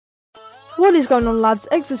What is going on, lads?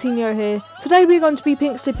 Exotinho here. Today we're going to be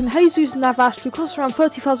pink slipping Jesus Navas to cost around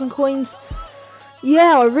 30,000 coins.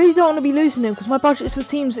 Yeah, I really don't want to be losing him because my budget for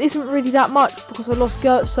teams isn't really that much because I lost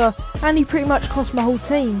Gertzer and he pretty much cost my whole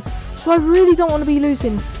team. So I really don't want to be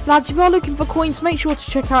losing. Lads, if you are looking for coins, make sure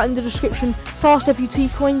to check out in the description Fast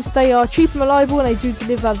FUT coins. They are cheap and reliable and they do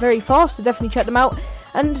deliver very fast, so definitely check them out.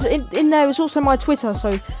 And in there is also my Twitter,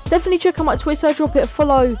 so definitely check out my Twitter, drop it a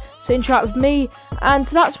follow, sit and chat with me, and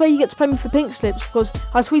that's where you get to play me for pink slips, because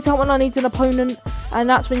I tweet out when I need an opponent, and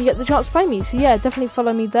that's when you get the chance to play me. So yeah, definitely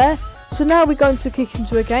follow me there. So now we're going to kick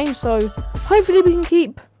into a game, so hopefully we can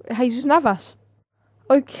keep Jesus Navas.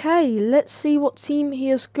 Okay, let's see what team he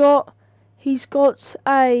has got. He's got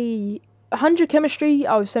a 100 chemistry,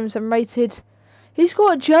 77 rated. He's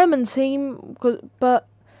got a German team, but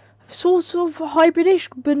sort of hybridish,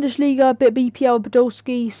 Bundesliga, a bit of BPL,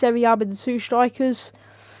 Podolski, Serie A with the two strikers.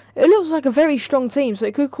 It looks like a very strong team, so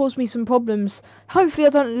it could cause me some problems. Hopefully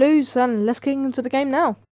I don't lose, and let's get into the game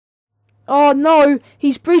now. Oh no,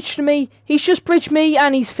 he's bridged me. He's just bridged me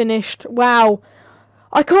and he's finished. Wow.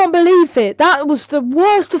 I can't believe it. That was the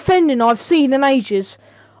worst defending I've seen in ages.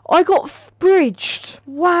 I got bridged.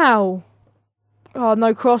 Wow. Oh,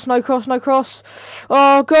 no cross, no cross, no cross.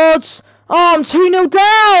 Oh, God. Oh, I'm 2-0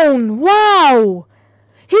 down! Wow!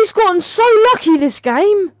 He's gotten so lucky this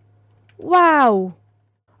game! Wow!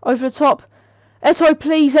 Over the top. Eto,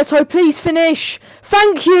 please finish!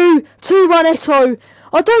 Thank you! 2-1 Eto!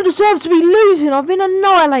 I don't deserve to be losing, I've been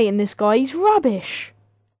annihilating this guy, he's rubbish!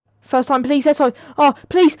 First time, please, Eto! Oh,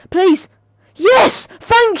 please! Yes!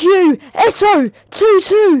 Thank you! Eto!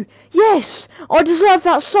 2-2! Yes! I deserve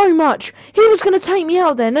that so much! He was going to take me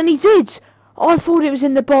out then, and he did! I thought it was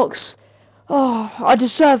in the box. Oh, I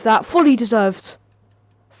deserve that. Fully deserved.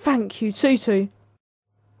 Thank you, 2-2.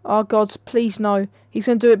 Oh, God, please no. He's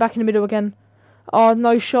going to do it back in the middle again. Oh,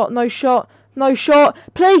 no shot, no shot, no shot.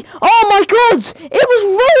 Please. Oh, my God. It was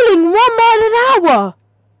rolling 1 mile an hour.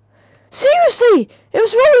 Seriously. It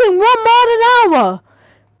was rolling 1 mile an hour.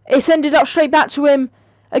 It's ended up straight back to him.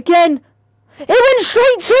 Again. It went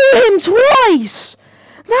straight to him twice.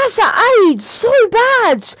 That's an aid. So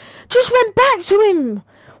bad. Just went back to him.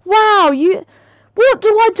 Wow, what do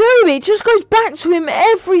I do? It just goes back to him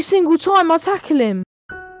every single time I tackle him.